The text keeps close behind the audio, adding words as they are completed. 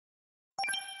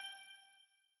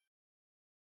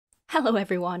Hello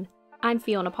everyone, I'm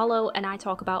Fiona Apollo and I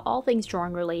talk about all things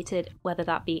drawing related, whether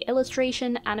that be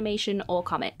illustration, animation or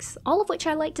comics, all of which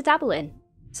I like to dabble in.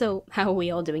 So how are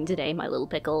we all doing today, my little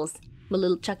pickles? My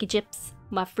little chucky chips?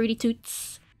 My fruity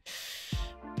toots?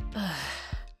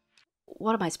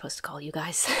 What am I supposed to call you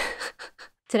guys?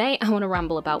 Today I want to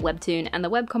ramble about Webtoon and the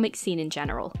webcomic scene in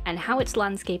general, and how its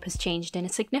landscape has changed in a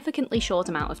significantly short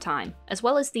amount of time, as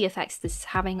well as the effects this is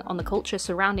having on the culture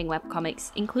surrounding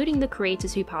webcomics, including the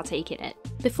creators who partake in it.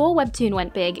 Before Webtoon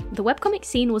went big, the webcomic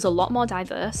scene was a lot more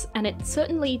diverse, and it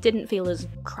certainly didn't feel as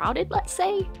crowded, let's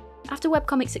say. After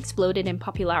webcomics exploded in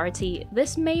popularity,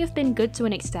 this may have been good to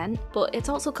an extent, but it's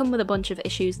also come with a bunch of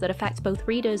issues that affect both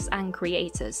readers and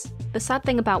creators. The sad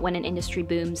thing about when an industry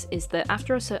booms is that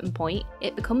after a certain point,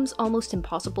 it becomes almost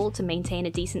impossible to maintain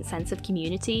a decent sense of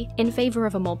community in favour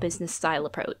of a more business-style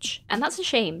approach. And that's a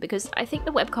shame, because I think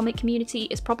the webcomic community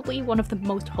is probably one of the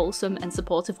most wholesome and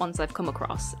supportive ones I've come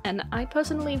across, and I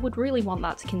personally would really want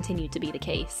that to continue to be the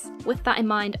case. With that in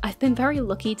mind, I've been very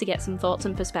lucky to get some thoughts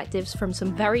and perspectives from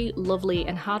some very lovely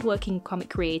and hardworking comic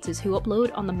creators who upload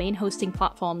on the main hosting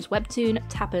platforms Webtoon,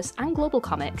 Tapas, and Global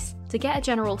Comics to get a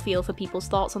general feel for people's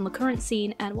thoughts on the current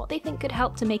scene and what they think could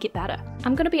help to make it better.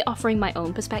 I'm going to be offering my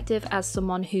own perspective as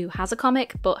someone who has a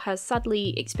comic but has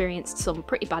sadly experienced some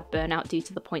pretty bad burnout due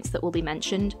to the points that will be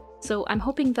mentioned, so I'm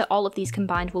hoping that all of these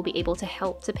combined will be able to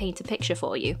help to paint a picture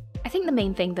for you. I think the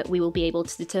main thing that we will be able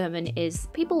to determine is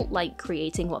people like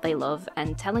creating what they love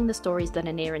and telling the stories that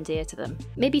are near and dear to them.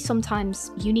 Maybe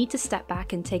sometimes you need to step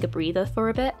back and take a breather for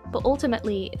a bit, but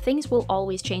ultimately things will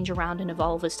always change around and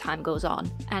evolve as time goes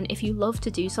on. And if you love to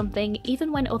do something,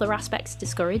 even when other aspects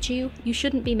discourage you, you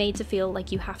shouldn't be made to feel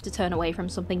like you have to turn away from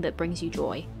something that brings you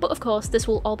joy. But of course, this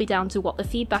will all be down to what the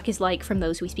feedback is like from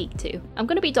those we speak to. I'm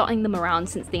going to be dotting them around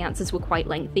since the answers were quite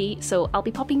lengthy, so I'll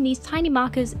be popping these tiny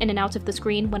markers in and out of the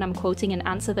screen when I'm quoting an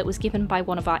answer that was given by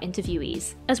one of our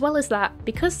interviewees. As well as that,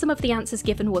 because some of the answers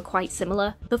given were quite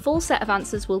similar, the full set of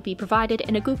answers will be provided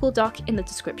in a Google Doc in the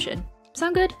description.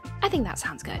 Sound good? I think that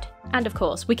sounds good. And of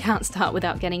course, we can't start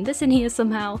without getting this in here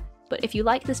somehow, but if you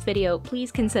like this video,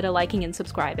 please consider liking and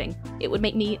subscribing. It would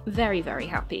make me very, very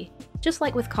happy. Just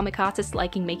like with comic artists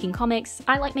liking making comics,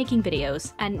 I like making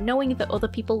videos, and knowing that other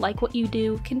people like what you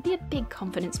do can be a big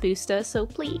confidence booster, so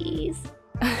please.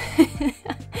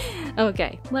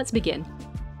 Okay, let's begin.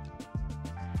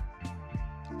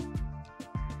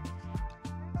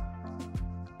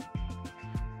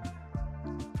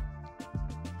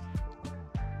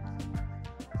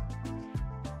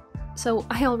 So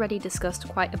I already discussed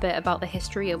quite a bit about the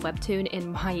history of Webtoon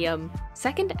in my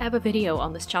second ever video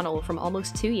on this channel from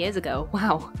almost 2 years ago.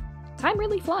 Wow, time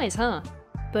really flies, huh?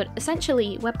 But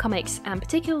essentially, webcomics, and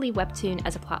particularly Webtoon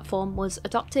as a platform, was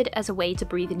adopted as a way to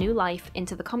breathe new life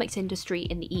into the comics industry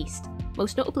in the East,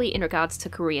 most notably in regards to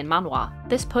Korean manhwa.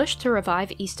 This push to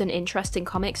revive Eastern interest in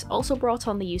comics also brought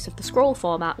on the use of the scroll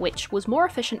format, which was more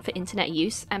efficient for internet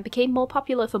use and became more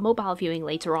popular for mobile viewing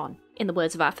later on. In the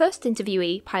words of our first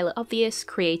interviewee, Pilot Obvious,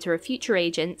 creator of Future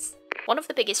Agents, one of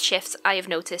the biggest shifts I have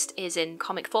noticed is in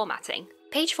comic formatting.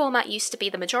 Page format used to be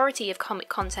the majority of comic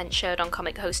content shared on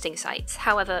comic hosting sites,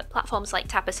 however, platforms like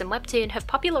Tapas and Webtoon have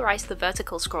popularised the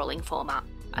vertical scrolling format.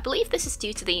 I believe this is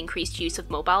due to the increased use of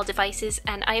mobile devices,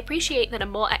 and I appreciate that a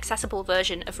more accessible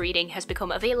version of reading has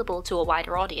become available to a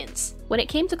wider audience. When it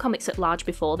came to comics at large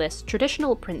before this,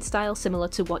 traditional print style similar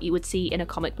to what you would see in a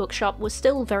comic book shop was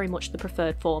still very much the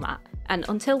preferred format. And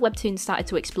until Webtoon started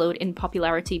to explode in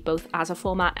popularity both as a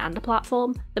format and a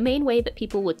platform, the main way that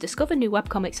people would discover new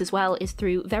webcomics as well is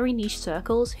through very niche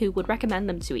circles who would recommend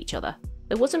them to each other.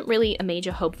 There wasn't really a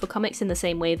major hub for comics in the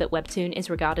same way that Webtoon is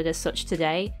regarded as such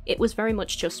today. It was very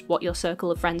much just what your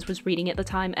circle of friends was reading at the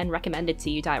time and recommended to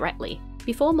you directly.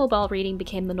 Before mobile reading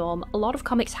became the norm, a lot of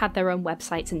comics had their own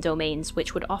websites and domains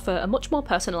which would offer a much more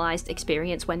personalised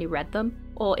experience when you read them,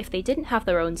 or if they didn't have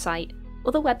their own site,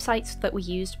 other websites that were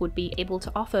used would be able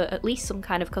to offer at least some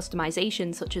kind of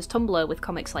customization, such as Tumblr with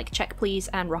comics like Check Please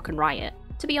and Rock and Riot.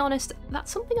 To be honest,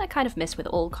 that's something I kind of miss with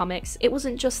all comics. It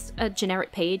wasn't just a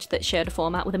generic page that shared a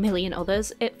format with a million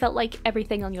others, it felt like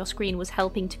everything on your screen was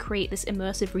helping to create this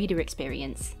immersive reader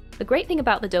experience. The great thing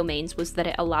about the domains was that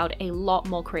it allowed a lot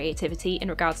more creativity in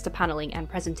regards to paneling and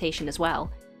presentation as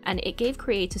well, and it gave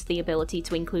creators the ability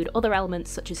to include other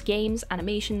elements such as games,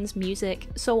 animations, music,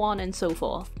 so on and so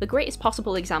forth. The greatest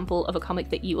possible example of a comic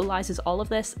that utilises all of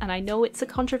this, and I know it's a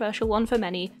controversial one for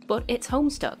many, but it's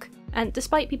Homestuck. And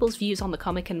despite people's views on the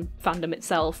comic and fandom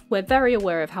itself, we're very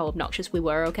aware of how obnoxious we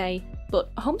were, okay?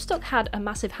 But Homestuck had a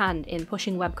massive hand in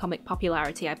pushing webcomic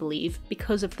popularity, I believe,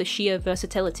 because of the sheer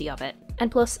versatility of it.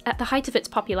 And plus, at the height of its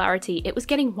popularity, it was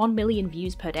getting 1 million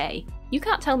views per day. You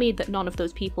can't tell me that none of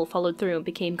those people followed through and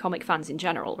became comic fans in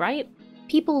general, right?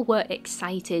 People were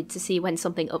excited to see when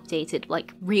something updated,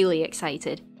 like really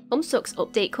excited. Unstuck's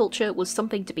update culture was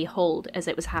something to behold as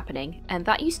it was happening, and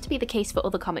that used to be the case for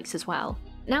other comics as well.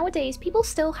 Nowadays, people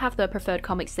still have their preferred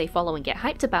comics they follow and get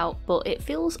hyped about, but it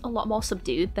feels a lot more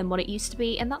subdued than what it used to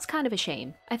be, and that's kind of a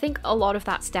shame. I think a lot of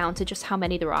that's down to just how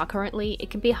many there are currently. It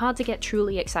can be hard to get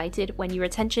truly excited when your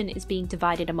attention is being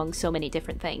divided among so many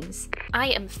different things. I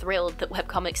am thrilled that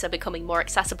webcomics are becoming more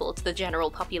accessible to the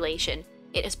general population.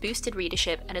 It has boosted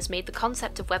readership and has made the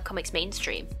concept of webcomics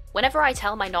mainstream. Whenever I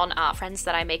tell my non-art friends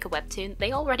that I make a webtoon,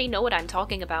 they already know what I'm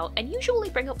talking about and usually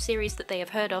bring up series that they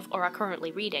have heard of or are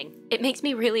currently reading. It makes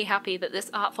me really happy that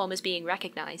this art form is being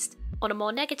recognised. On a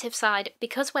more negative side,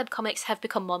 because webcomics have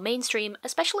become more mainstream,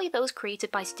 especially those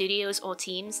created by studios or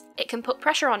teams, it can put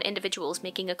pressure on individuals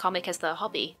making a comic as their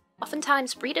hobby.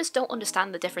 Oftentimes, readers don't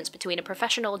understand the difference between a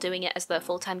professional doing it as their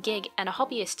full-time gig and a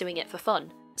hobbyist doing it for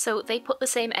fun, so they put the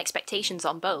same expectations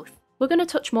on both. We're going to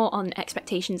touch more on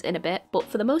expectations in a bit, but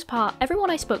for the most part, everyone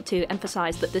I spoke to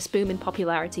emphasised that this boom in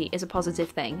popularity is a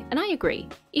positive thing, and I agree,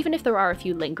 even if there are a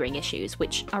few lingering issues,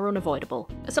 which are unavoidable.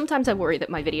 Sometimes I worry that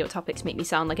my video topics make me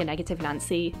sound like a negative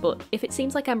Nancy, but if it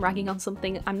seems like I'm ragging on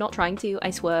something, I'm not trying to,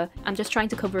 I swear. I'm just trying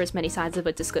to cover as many sides of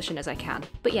a discussion as I can.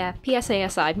 But yeah, PSA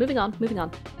aside, moving on.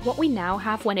 What we now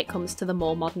have when it comes to the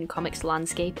more modern comics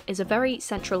landscape is a very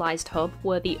centralised hub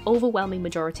where the overwhelming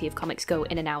majority of comics go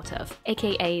in and out of,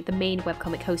 aka the main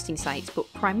webcomic hosting sites, but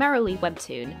primarily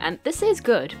Webtoon, and this is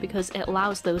good because it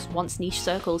allows those once niche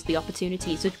circles the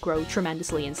opportunity to grow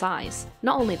tremendously in size.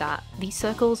 Not only that, these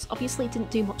circles obviously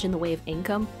didn't do much in the way of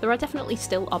income. There are definitely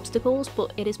still obstacles,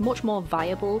 but it is much more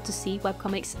viable to see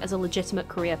webcomics as a legitimate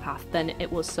career path than it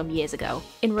was some years ago.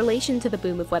 In relation to the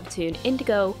boom of Webtoon,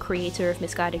 Indiigo, creator of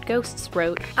Misguided Ghosts,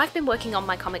 wrote, "I've been working on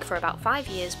my comic for about 5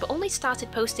 years, but only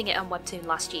started posting it on Webtoon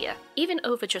last year. Even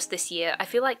over just this year, I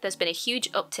feel like there's been a huge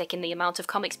uptick in the amount of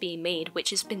comics being made,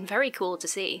 which has been very cool to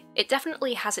see. It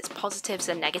definitely has its positives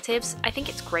and negatives. I think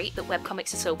it's great that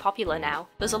webcomics are so popular now.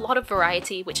 There's a lot of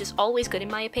variety, which is always good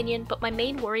in my opinion, but my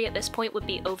main worry at this point would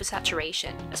be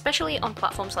oversaturation. Especially on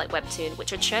platforms like Webtoon,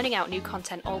 which are churning out new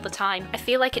content all the time. I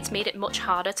feel like it's made it much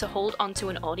harder to hold onto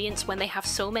an audience when they have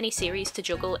so many series to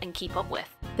juggle and keep up with.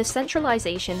 The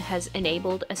centralization has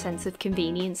enabled a sense of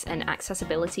convenience and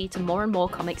accessibility to more and more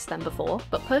comics than before,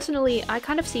 but personally, I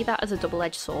kind of see that as a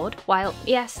double-edged sword. While,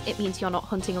 yes, it means you're not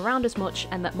hunting around as much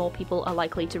and that more people are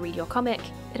likely to read your comic,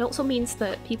 it also means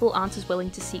that people aren't as willing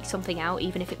to seek something out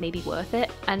even if it may be worth it,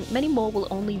 and many more will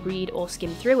only read or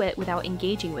skim through it without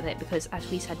engaging with it because, as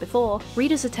we said before,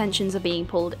 readers' attentions are being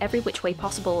pulled every which way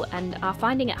possible and are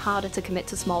finding it harder to commit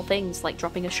to small things like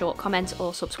dropping a short comment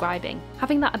or subscribing.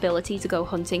 Having that ability to go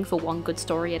hunting for one good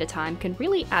story at a time can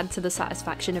really add to the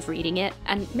satisfaction of reading it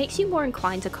and makes you more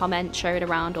inclined to comment, share it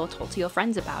around, or talk to your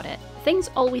friends about it.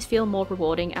 Things always feel more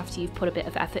rewarding after you've put a bit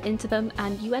of effort into them,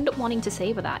 and you end up wanting to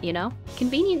savor that, you know?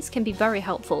 Convenience can be very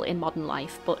helpful in modern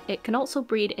life, but it can also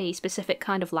breed a specific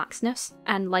kind of laxness,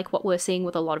 and like what we're seeing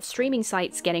with a lot of streaming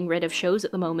sites getting rid of shows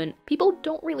at the moment, people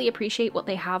don't really appreciate what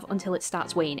they have until it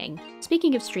starts waning.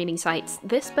 Speaking of streaming sites,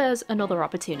 this bears another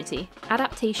opportunity: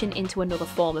 adaptation into another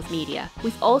form of media.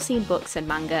 We've all seen books and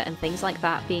manga and things like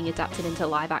that being adapted into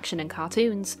live action and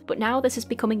cartoons, but now this is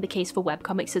becoming the case for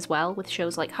webcomics as well, with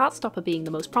shows like Heartstopper being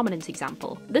the most prominent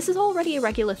example. This is already a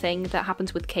regular thing that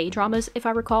happens with K-dramas, if I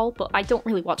recall, but I don't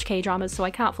really watch K-dramas, so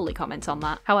I can't fully comment on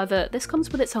that. However, this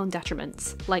comes with its own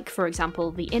detriments, like for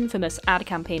example the infamous ad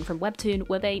campaign from Webtoon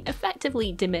where they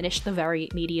effectively diminished the very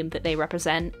medium that they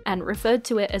represent and referred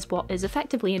to it as what is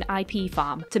effectively an IP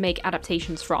farm to make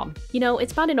adaptations from. You know,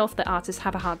 it's bad enough that artists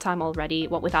have a hard time already,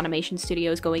 what with animation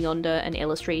studios going under and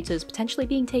illustrators potentially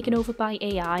being taken over by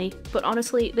AI, but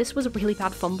honestly, this was a really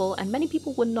bad fumble and many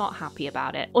people were not happy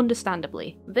about it,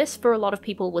 understandably. This, for a lot of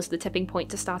people, was the tipping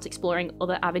point to start exploring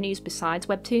other avenues besides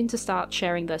Webtoon to start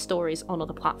sharing their stories on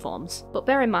other platforms. But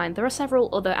bear in mind, there are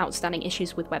several other outstanding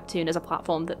issues with Webtoon as a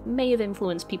platform that may have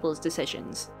influenced people's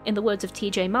decisions. In the words of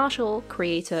TJay Marshall,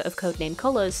 creator of Codename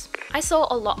Colors, "I saw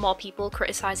a lot more people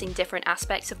criticizing different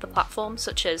aspects of the platform,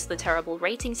 such as the terrible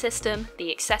rating system, the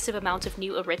excessive amount of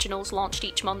new originals launched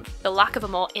each month, the lack of a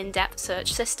more in-depth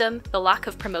search system, the lack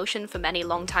of promotion for many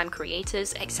long-time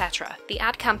creators, etc. The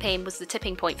ad campaign was the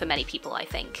tipping point for many people, I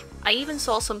think. I even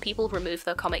saw some people remove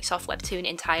their comics off Webtoon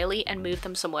entirely and move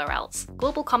them somewhere else.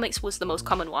 Global Comics was the most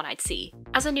common one I'd see.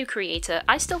 As a new creator,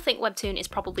 I still think Webtoon is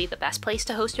probably the best place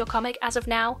to host your comic as of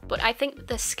now, but I think that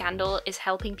this scandal is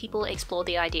helping people explore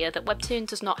the idea that Webtoon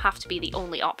does not have to be the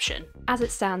only option. As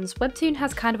it stands, Webtoon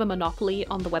has kind of a monopoly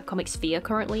on the webcomic sphere sphere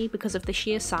currently because of the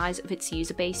sheer size of its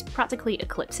user base practically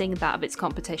eclipsing that of its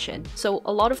competition. So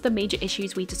a lot of the major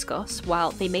issues we discuss, while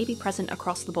they may be present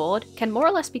across the board, can more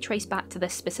or less be traced back to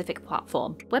this specific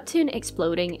platform. Webtoon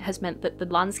exploding has meant that the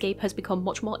landscape has become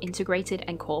much more integrated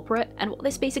and corporate, and what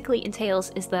this basically entails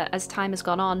is that as time has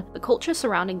gone on, the culture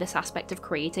surrounding this aspect of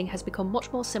creating has become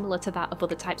much more similar to that of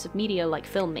other types of media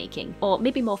like filmmaking, or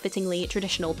maybe more fittingly,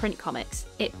 traditional print comics.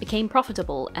 It became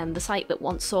profitable, and the site that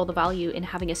once saw the value in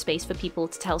having a space for people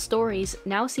to tell stories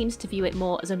now seems to view it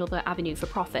more as another avenue for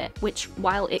profit, which,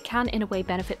 while it can in a way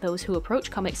benefit those who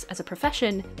approach comics as a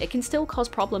profession, it can still cause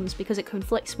problems because it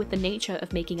conflicts with the nature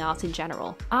of making art in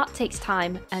general. Art takes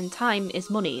time, and time is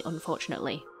money,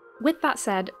 unfortunately. With that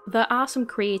said, there are some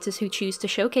creators who choose to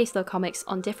showcase their comics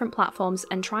on different platforms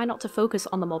and try not to focus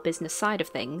on the more business side of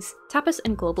things. Tapas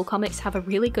and Global Comics have a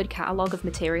really good catalogue of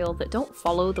material that don't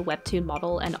follow the Webtoon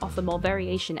model and offer more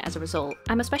variation as a result.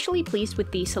 I'm especially pleased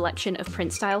with the selection of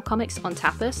print-style comics on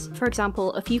Tapas. For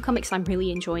example, a few comics I'm really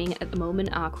enjoying at the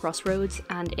moment are Crossroads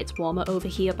and It's Warmer Over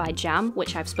Here by Jam,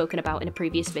 which I've spoken about in a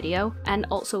previous video, and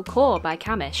also Core by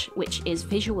Kamish, which is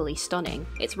visually stunning.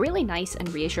 It's really nice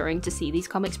and reassuring to see these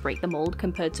comics break the mold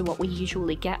compared to what we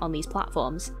usually get on these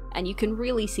platforms, and you can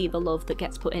really see the love that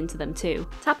gets put into them too.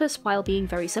 Tapas, while being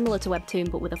very similar to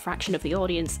Webtoon but with a fraction of the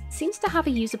audience, seems to have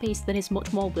a user base that is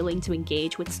much more willing to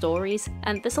engage with stories,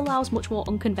 and this allows much more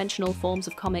unconventional forms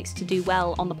of comics to do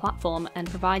well on the platform and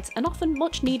provides an often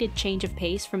much needed change of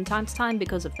pace from time to time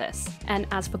because of this. And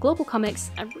as for Global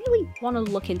Comics, I really want to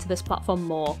look into this platform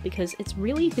more because it's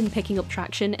really been picking up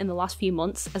traction in the last few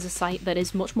months as a site that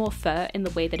is much more fair in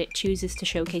the way that it chooses to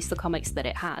showcase the comics that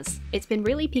it has. It's been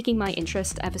really piquing my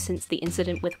interest ever since the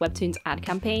incident with Webtoon's ad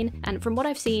campaign, and from what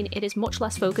I've seen, it is much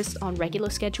less focused on regular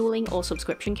scheduling or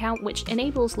subscription count, which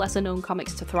enables lesser known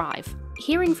comics to thrive.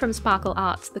 Hearing from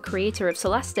SparkleArts, the creator of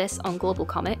Celestis on Global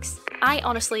Comics, I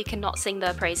honestly cannot sing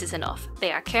their praises enough.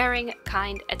 They are caring,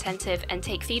 kind, attentive, and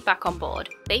take feedback on board.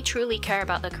 They truly care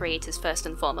about their creators first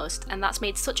and foremost, and that's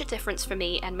made such a difference for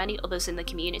me and many others in the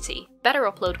community. Better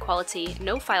upload quality,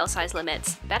 no file size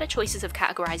limits, better choices of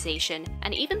categorization,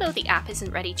 and even though the app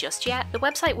isn't ready just yet, the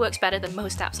website works better than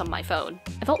most apps on my phone.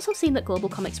 I've also seen that Global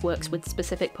Comics works with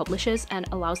specific publishers and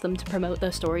allows them to promote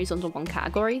their stories under one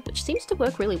category, which seems to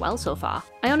work really well so far.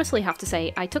 I honestly have to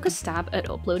say, I took a stab at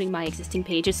uploading my existing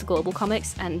pages to Global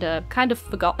Comics and kind of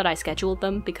forgot that I scheduled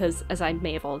them because, as I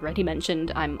may have already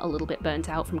mentioned, I'm a little bit burnt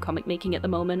out from comic making at the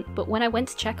moment, but when I went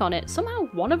to check on it, somehow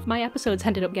one of my episodes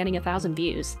ended up getting 1,000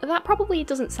 views. That probably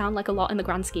doesn't sound like a lot in the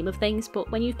grand scheme of things,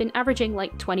 but when you've been averaging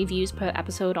like 20 views per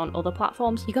episode on other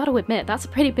platforms, you gotta admit that's a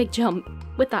pretty big jump.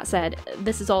 With that said,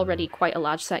 this is already quite a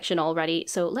large section already,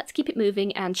 so let's keep it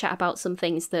moving and chat about some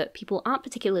things that people aren't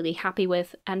particularly happy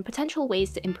with and potential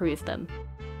ways to improve them.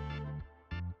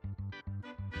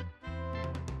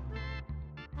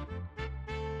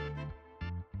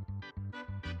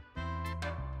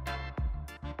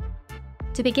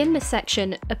 To begin this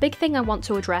section, a big thing I want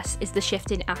to address is the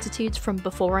shift in attitudes from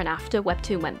before and after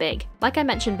Webtoon went big. Like I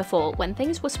mentioned before, when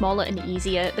things were smaller and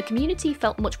easier, the community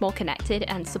felt much more connected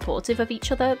and supportive of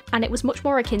each other, and it was much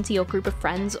more akin to your group of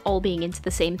friends all being into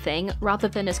the same thing, rather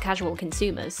than as casual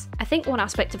consumers. I think one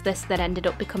aspect of this that ended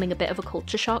up becoming a bit of a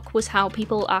culture shock was how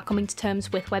people are coming to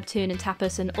terms with Webtoon and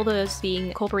Tapas and others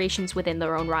being corporations within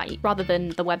their own right, rather than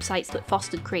the websites that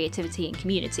fostered creativity and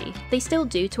community. They still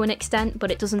do to an extent, but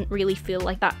it doesn't really feel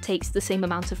like that takes the same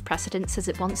amount of precedence as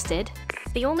it once did.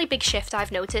 The only big shift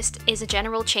I've noticed is a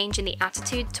general change in the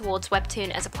attitude towards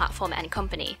Webtoon as a platform and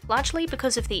company, largely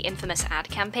because of the infamous ad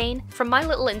campaign. From my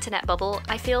little internet bubble,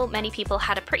 I feel many people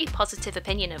had a pretty positive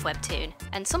opinion of Webtoon,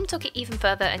 and some took it even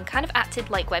further and kind of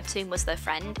acted like Webtoon was their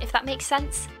friend, if that makes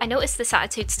sense. I noticed this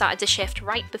attitude started to shift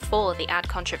right before the ad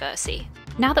controversy.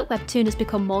 Now that Webtoon has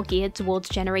become more geared towards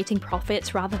generating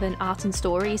profits rather than art and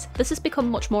stories, this has become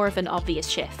much more of an obvious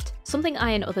shift. Something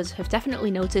I and others have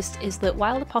definitely noticed is that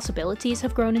while the possibilities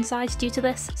have grown in size due to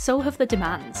this, so have the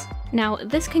demands. Now,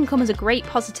 this can come as a great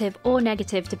positive or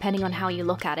negative depending on how you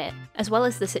look at it, as well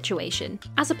as the situation.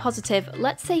 As a positive,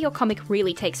 let's say your comic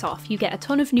really takes off, you get a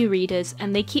ton of new readers,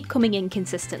 and they keep coming in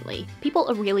consistently. People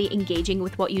are really engaging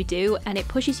with what you do, and it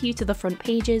pushes you to the front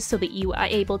pages so that you are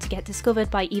able to get discovered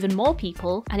by even more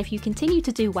people, and if you continue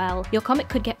to do well, your comic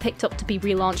could get picked up to be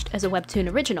relaunched as a Webtoon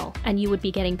original, and you would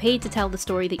be getting paid to tell the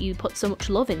story that you you put so much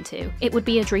love into. It would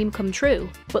be a dream come true.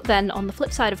 But then on the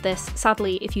flip side of this,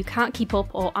 sadly, if you can't keep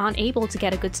up or aren't able to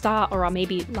get a good start or are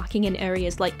maybe lacking in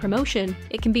areas like promotion,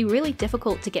 it can be really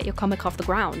difficult to get your comic off the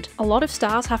ground. A lot of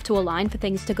stars have to align for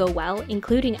things to go well,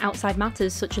 including outside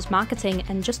matters such as marketing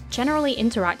and just generally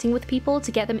interacting with people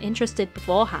to get them interested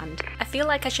beforehand. I feel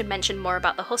like I should mention more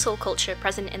about the hustle culture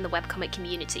present in the webcomic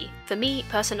community. For me,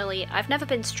 personally, I've never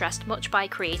been stressed much by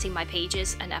creating my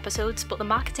pages and episodes, but the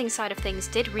marketing side of things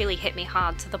did really hit me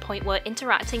hard to the point where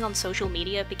interacting on social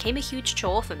media became a huge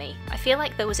chore for me. I feel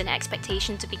like there was an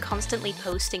expectation to be constantly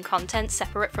posting content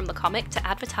separate from the comic to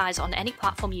advertise on any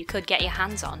platform you could get your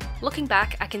hands on. Looking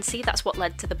back, I can see that's what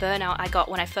led to the burnout I got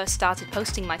when I first started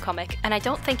posting my comic, and I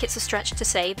don't think it's a stretch to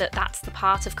say that that's the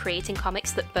part of creating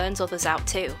comics that burns others out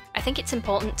too. I think it's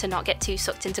important to not get too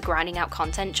sucked into grinding out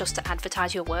content just to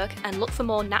advertise your work, and look for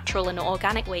more natural and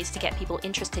organic ways to get people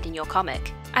interested in your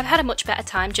comic. I've had a much better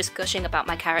time just gushing about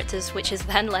my characters, which has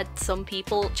then led some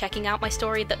people checking out my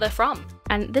story that they're from.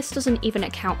 And this doesn't even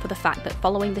account for the fact that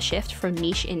following the shift from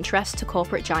niche interest to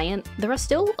corporate giant, there are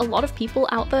still a lot of people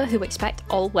out there who expect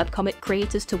all webcomic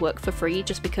creators to work for free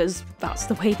just because that's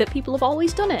the way that people have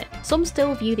always done it. Some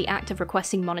still view the act of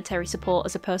requesting monetary support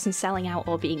as a person selling out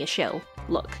or being a shill.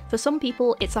 Look, for some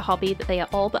people it's a hobby that they are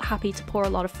all but happy to pour a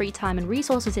lot of free time and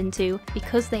resources into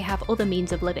because they have other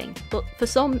means of living. But for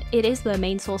some, it is their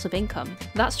main source of income.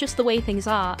 That's just the way things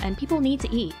are, and people need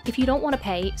to eat. If you don't want to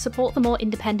pay, support the more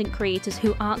independent creators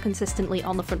who aren't consistently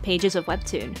on the front pages of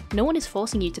Webtoon. No one is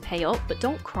forcing you to pay up, but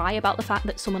don't cry about the fact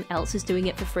that someone else is doing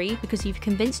it for free because you've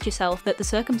convinced yourself that the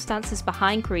circumstances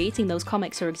behind creating those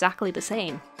comics are exactly the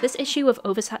same. This issue of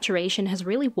oversaturation has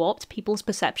really warped people's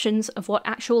perceptions of what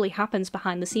actually happens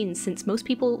behind the scenes, since most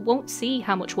people won't see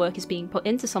how much work is being put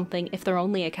into something if they're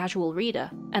only a casual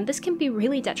reader. And this can be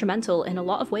really detrimental in a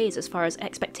lot of ways as far as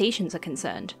expectations are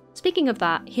concerned. Speaking of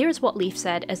that, here is what Leaf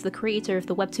said as the creator of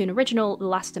the Webtoon original The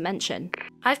Last Dimension.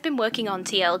 I've been working on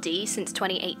TLD since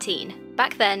 2018.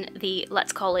 Back then, the,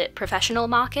 let's call it, professional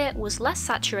market was less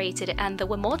saturated and there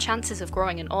were more chances of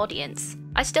growing an audience.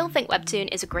 I still think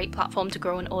Webtoon is a great platform to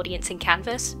grow an audience in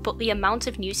Canvas, but the amount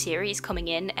of new series coming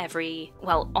in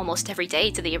almost every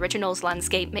day to the originals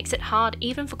landscape makes it hard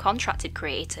even for contracted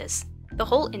creators. The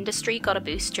whole industry got a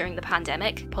boost during the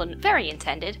pandemic, pun very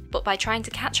intended, but by trying to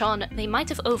catch on, they might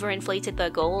have overinflated their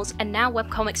goals, and now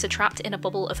webcomics are trapped in a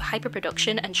bubble of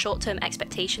hyperproduction and short-term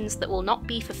expectations that will not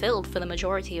be fulfilled for the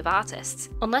majority of artists.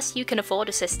 Unless you can afford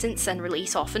assistance and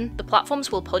release often, the platforms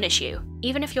will punish you,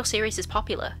 even if your series is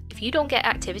popular. If you don't get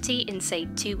activity in, say,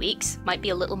 2 weeks, might be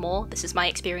a little more, this is my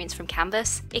experience from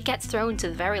Canvas, it gets thrown to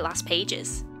the very last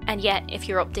pages. And yet, if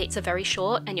your updates are very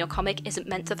short and your comic isn't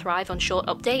meant to thrive on short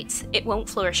updates, it won't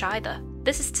flourish either.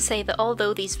 This is to say that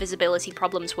although these visibility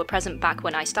problems were present back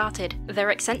when I started, they're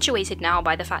accentuated now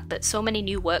by the fact that so many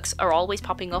new works are always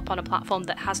popping up on a platform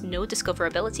that has no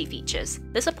discoverability features.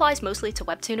 This applies mostly to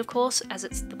Webtoon, of course, as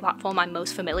it's the platform I'm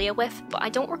most familiar with, but I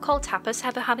don't recall Tapas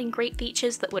ever having great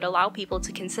features that would allow people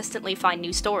to consistently find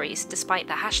new stories, despite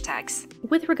the hashtags.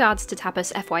 With regards to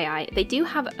Tapas, FYI, they do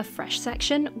have a fresh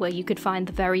section where you could find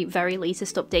the very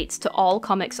latest updates to all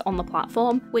comics on the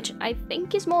platform, which I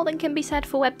think is more than can be said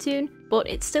for Webtoon, but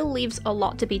it still leaves a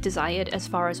lot to be desired as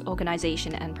far as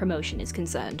organisation and promotion is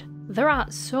concerned. There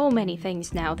are so many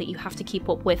things now that you have to keep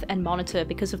up with and monitor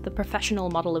because of the professional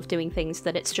model of doing things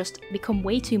that it's just become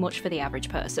way too much for the average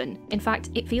person. In fact,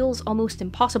 it feels almost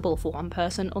impossible for one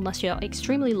person unless you're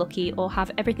extremely lucky or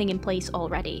have everything in place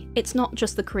already. It's not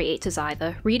just the creators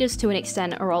either. Readers to an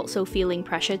extent are also feeling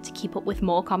pressured to keep up with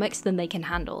more comics than they can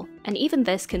handle. And even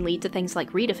this can lead to things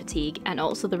like reader fatigue and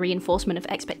also the reinforcement of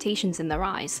expectations in their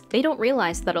eyes. They don't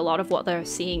realise that a lot of what they're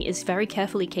seeing is very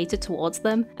carefully catered towards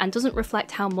them and doesn't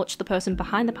reflect how much the person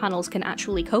behind the panels can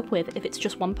actually cope with if it's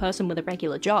just one person with a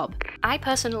regular job. I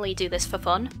personally do this for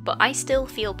fun, but I still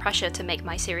feel pressure to make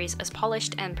my series as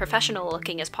polished and professional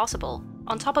looking as possible.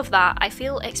 On top of that, I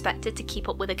feel expected to keep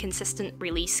up with a consistent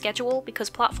release schedule because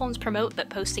platforms promote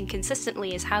that posting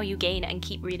consistently is how you gain and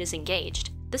keep readers engaged.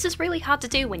 This is really hard to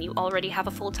do when you already have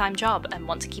a full-time job and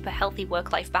want to keep a healthy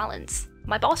work-life balance.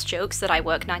 My boss jokes that I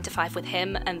work 9 to 5 with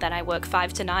him and then I work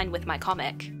 5 to 9 with my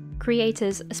comic.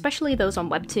 Creators, especially those on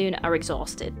Webtoon, are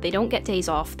exhausted. They don't get days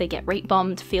off, they get rate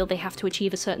bombed, feel they have to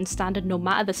achieve a certain standard no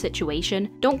matter the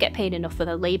situation, don't get paid enough for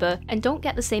their labour, and don't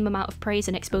get the same amount of praise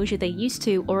and exposure they used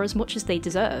to or as much as they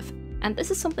deserve. And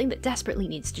this is something that desperately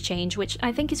needs to change, which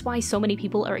I think is why so many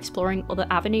people are exploring other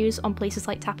avenues on places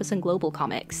like Tapas and Global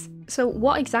Comics. So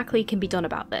what exactly can be done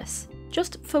about this?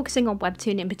 Just focusing on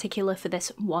Webtoon in particular for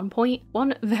this one point,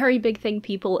 one very big thing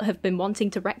people have been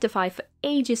wanting to rectify for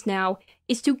ages now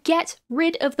is to get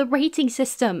rid of the rating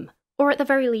system. Or at the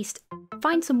very least,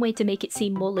 find some way to make it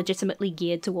seem more legitimately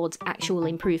geared towards actual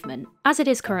improvement. As it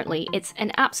is currently, it's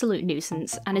an absolute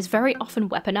nuisance and is very often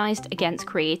weaponized against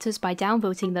creators by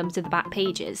downvoting them to the back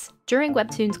pages. During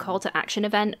Webtoon's Call to Action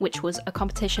event, which was a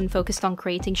competition focused on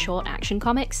creating short action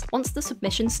comics, once the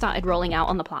submissions started rolling out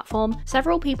on the platform,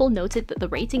 several people noted that the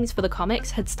ratings for the comics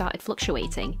had started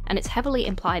fluctuating, and it's heavily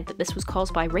implied that this was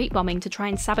caused by rate bombing to try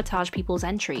and sabotage people's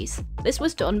entries. This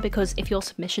was done because if your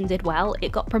submission did well,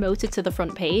 it got promoted to the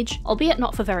front page, albeit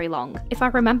not for very long. If I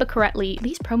remember correctly,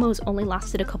 these promos only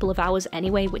lasted a couple of hours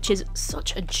anyway, which is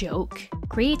such a joke.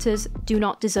 Creators do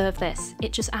not deserve this.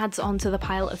 It just adds on to the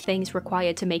pile of things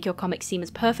required to make your comic seem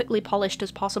as perfectly polished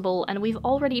as possible, and we've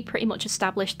already pretty much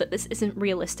established that this isn't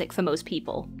realistic for most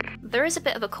people. There is a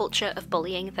bit of a culture of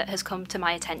bullying that has come to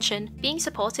my attention. Being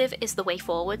supportive is the way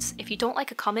forwards. If you don't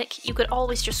like a comic, you could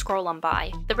always just scroll on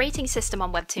by. The rating system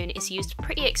on Webtoon is used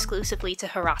pretty exclusively to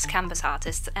harass canvas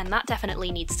artists, and that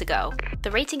definitely needs to go.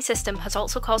 The rating system has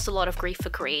also caused a lot of grief for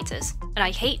creators, and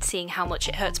I hate seeing how much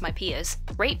it hurts my peers.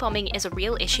 Rate bombing is a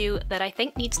real issue that I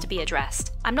think needs to be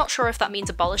addressed. I'm not sure if that means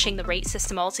abolishing the rate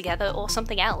system altogether or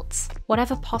something else.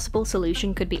 Whatever possible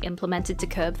solution could be implemented to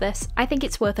curb this, I think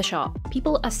it's worth a shot.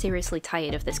 People are seriously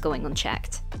tired of this going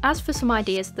unchecked. As for some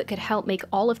ideas that could help make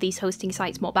all of these hosting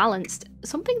sites more balanced,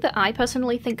 something that I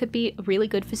personally think could be really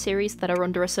good for series that are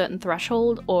under a certain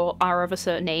threshold or are of a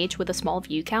certain age with a small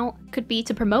view count could be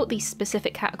to promote these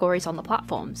specific categories on the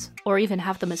platforms, or even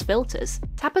have them as filters.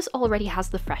 Tappers already has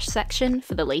the fresh section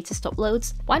for the latest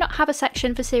uploads. Why not have a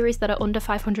section for series that are under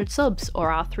 500 subs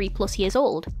or are 3+ years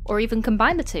old, or even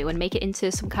combine the two and make it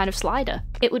into some kind of slider?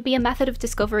 It would be a method of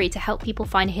discovery to help people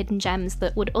find hidden gems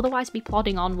that would otherwise be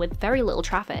plodding on with very little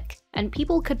traffic. And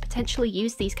people could potentially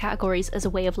use these categories as a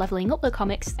way of leveling up their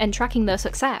comics and tracking their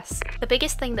success. The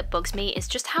biggest thing that bugs me is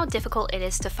just how difficult it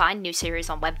is to find new series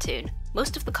on Webtoon.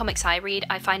 Most of the comics I read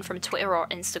I find from Twitter or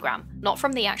Instagram, not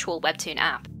from the actual Webtoon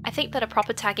app. I think that a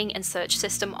proper tagging and search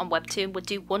system on Webtoon would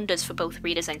do wonders for both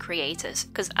readers and creators,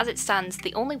 because as it stands,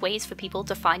 the only ways for people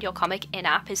to find your comic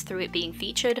in-app is through it being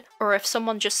featured, or if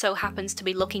someone just so happens to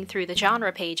be looking through the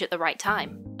genre page at the right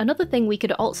time. Another thing we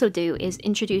could also do is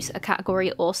introduce a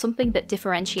category or something that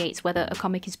differentiates whether a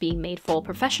comic is being made for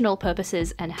professional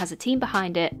purposes and has a team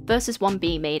behind it versus one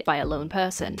being made by a lone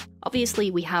person. Obviously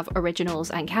we have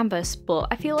originals and canvas, but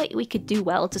I feel like we could do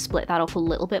well to split that up a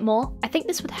little bit more. I think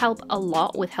this would help a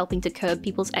lot with helping to curb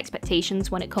people's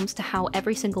expectations when it comes to how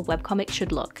every single webcomic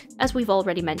should look. As we've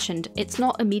already mentioned, it's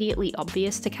not immediately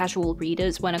obvious to casual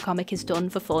readers when a comic is done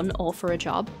for fun or for a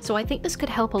job, so I think this could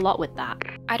help a lot with that.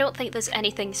 I don't think there's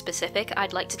anything specific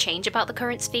I'd like to change about the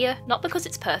current sphere, not because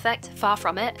it's perfect, far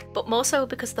from it, but more so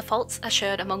because the faults are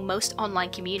shared among most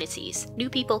online communities. New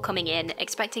people coming in,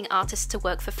 expecting artists to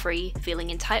work for free, feeling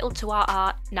entitled to our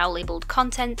art, now labelled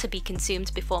content to be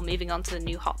consumed before moving on to the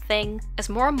new hot thing. As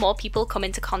more and more people come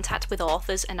into contact with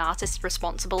authors and artists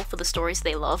responsible for the stories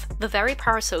they love, the very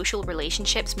parasocial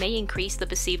relationships may increase the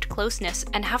perceived closeness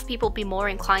and have people be more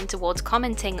inclined towards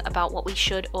commenting about what we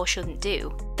should or shouldn't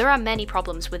do. There are many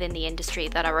problems within the industry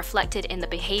that are reflected in the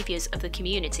behaviours of the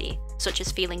community, such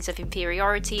as feelings of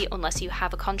inferiority unless you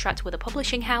have a contract with a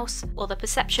publishing house, or the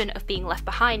perception of being left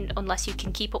behind unless you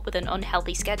can keep up with an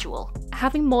unhealthy schedule.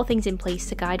 Having more things in place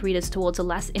to guide readers towards a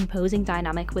less imposing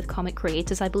dynamic with comic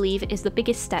creators, I believe, is the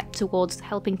biggest step towards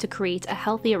helping to create a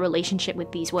healthier relationship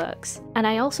with these works. And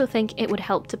I also think it would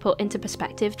help to put into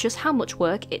perspective just how much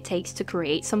work it takes to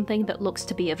create something that looks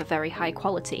to be of a very high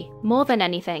quality. More than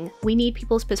anything, we need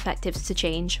people's perspectives to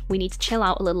change. We need to chill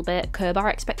out a little bit, curb our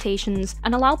expectations,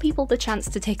 and allow people the chance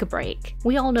to take a break.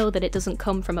 We all know that it doesn't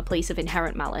come from a place of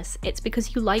inherent malice, it's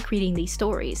because you like reading these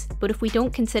stories, but if we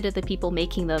don't consider the people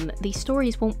making them, these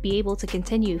stories won't be able to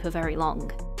continue for very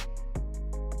long.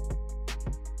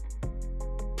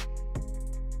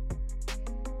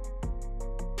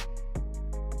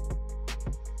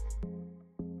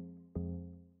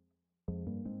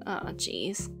 Oh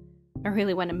jeez. I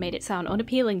really went and made it sound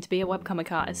unappealing to be a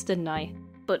webcomic artist, didn't I?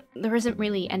 But there isn't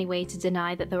really any way to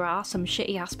deny that there are some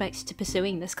shitty aspects to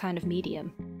pursuing this kind of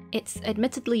medium. It's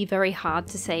admittedly very hard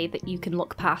to say that you can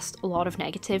look past a lot of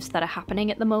negatives that are happening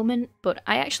at the moment, but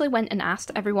I actually went and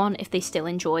asked everyone if they still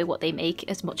enjoy what they make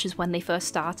as much as when they first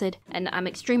started, and I'm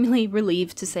extremely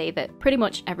relieved to say that pretty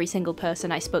much every single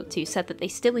person I spoke to said that they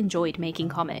still enjoyed making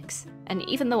comics. And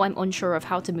even though I'm unsure of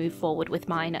how to move forward with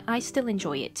mine, I still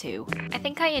enjoy it too. I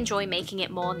think I enjoy making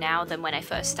it more now than when I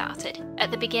first started.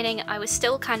 At the beginning, I was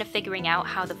still kind of figuring out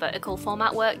how the vertical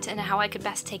format worked and how I could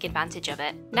best take advantage of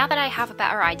it. Now that I have a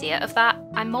better idea of that,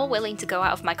 I'm more willing to go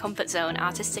out of my comfort zone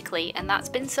artistically, and that's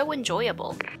been so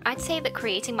enjoyable. I'd say that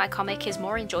creating my comic is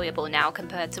more enjoyable now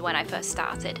compared to when I first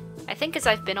started. I think as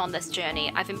I've been on this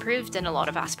journey, I've improved in a lot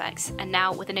of aspects, and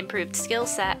now with an improved skill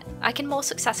set, I can more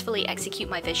successfully execute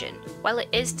my vision. While it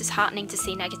is disheartening to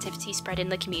see negativity spread in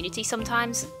the community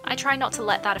sometimes, I try not to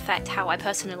let that affect how I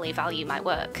personally value my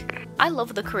work. I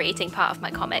love the creating part of my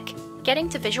comic. Getting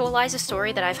to visualize a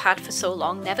story that I've had for so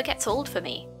long never gets old for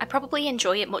me. I probably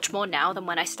enjoy it much more now than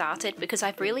when I started because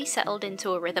I've really settled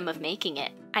into a rhythm of making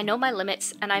it. I know my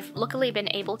limits, and I've luckily been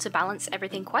able to balance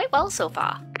everything quite well so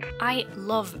far. I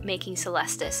love making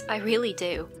Celestis, I really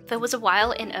do. There was a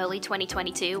while in early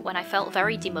 2022 when I felt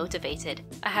very demotivated.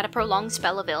 I had a prolonged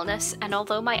spell of illness, and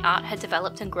although my art had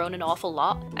developed and grown an awful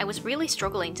lot, I was really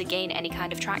struggling to gain any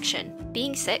kind of traction.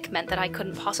 Being sick meant that I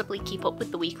couldn't possibly keep up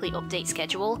with the weekly update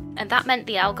schedule, and that meant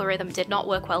the algorithm did not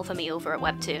work well for me over at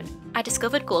Webtoon. I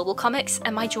discovered Global Comics,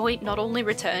 and my joy not only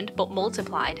returned but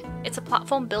multiplied. It's a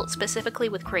platform built specifically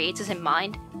with creators in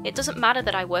mind. It doesn't matter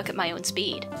that I work at my own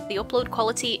speed. The upload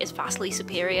quality is vastly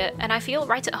superior, and I feel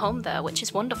right at home there, which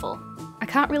is wonderful. I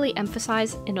can't really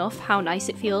emphasize enough how nice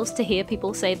it feels to hear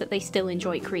people say that they still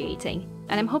enjoy creating,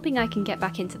 and I'm hoping I can get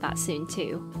back into that soon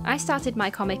too. I started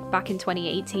my comic back in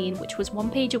 2018, which was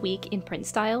 1 page a week in print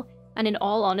style, and in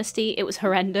all honesty, it was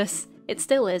horrendous. It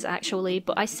still is actually,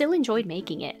 but I still enjoyed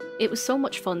making it. It was so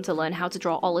much fun to learn how to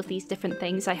draw all of these different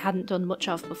things I hadn't done much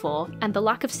of before, and the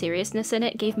lack of seriousness in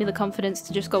it gave me the confidence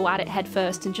to just go at it head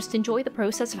first and just enjoy the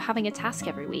process of having a task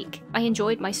every week. I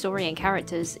enjoyed my story and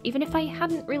characters, even if I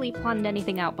hadn't really planned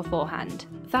anything out beforehand.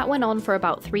 That went on for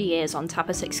about 3 years on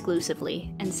Tapas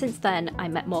exclusively, and since then I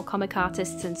met more comic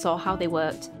artists and saw how they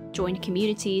worked, joined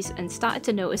communities, and started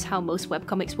to notice how most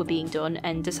webcomics were being done,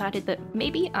 and decided that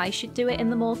maybe I should do it in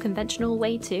the more conventional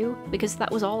way too, because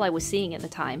that was all I was seeing at the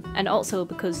time. And also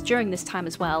because during this time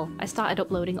as well, I started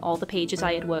uploading all the pages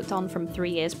I had worked on from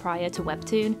 3 years prior to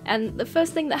Webtoon, and the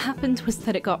first thing that happened was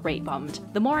that it got rate bombed.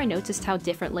 The more I noticed how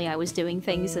differently I was doing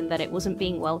things and that it wasn't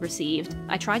being well received,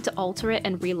 I tried to alter it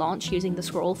and relaunch using the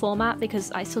scroll format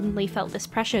because I suddenly felt this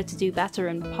pressure to do better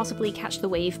and possibly catch the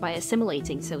wave by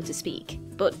assimilating, so to speak.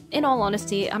 But in all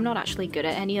honesty, I'm not actually good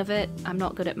at any of it. I'm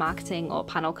not good at marketing or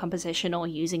panel composition or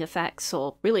using effects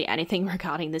or really anything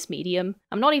regarding this medium.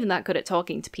 I'm not even that good at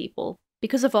talking to people.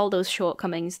 Because of all those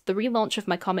shortcomings, the relaunch of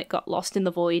my comic got lost in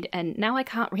the void, and now I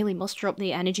can't really muster up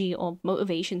the energy or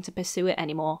motivation to pursue it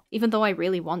anymore. Even though I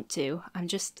really want to, I'm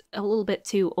just a little bit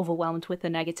too overwhelmed with the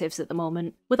negatives at the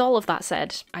moment. With all of that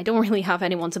said, I don't really have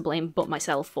anyone to blame but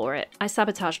myself for it. I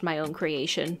sabotaged my own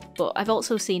creation, but I've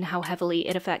also seen how heavily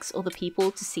it affects other people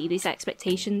to see these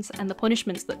expectations and the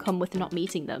punishments that come with not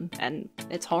meeting them, and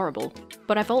it's horrible.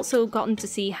 But I've also gotten to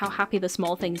see how happy the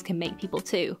small things can make people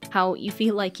too. How you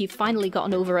feel like you've finally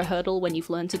gotten over a hurdle when you've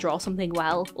learned to draw something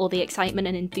well, or the excitement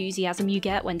and enthusiasm you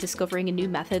get when discovering a new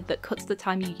method that cuts the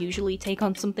time you usually take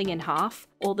on something in half,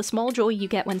 or the small joy you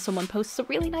get when someone posts a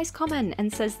really nice comment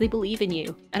and says they believe in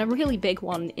you. And a really big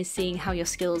one is seeing how your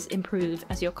skills improve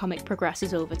as your comic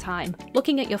progresses over time.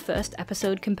 Looking at your first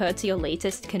episode compared to your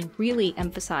latest can really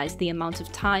emphasize the amount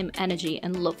of time, energy,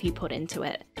 and love you put into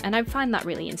it, and I find that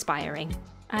really inspiring.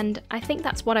 And I think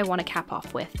that's what I want to cap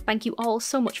off with. Thank you all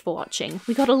so much for watching.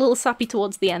 We got a little sappy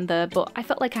towards the end there, but I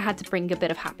felt like I had to bring a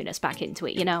bit of happiness back into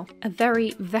it, you know? A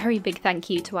very, very big thank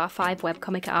you to our 5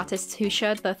 webcomic artists who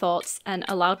shared their thoughts and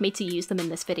allowed me to use them in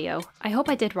this video. I hope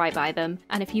I did right by them,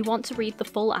 and if you want to read the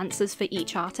full answers for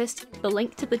each artist, the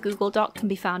link to the Google Doc can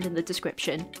be found in the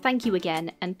description. Thank you again,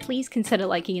 and please consider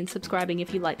liking and subscribing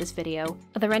if you like this video.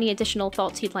 Are there any additional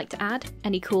thoughts you'd like to add?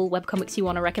 Any cool webcomics you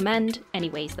want to recommend? Any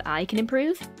ways that I can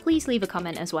improve? Please leave a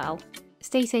comment as well.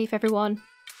 Stay safe everyone.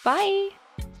 Bye!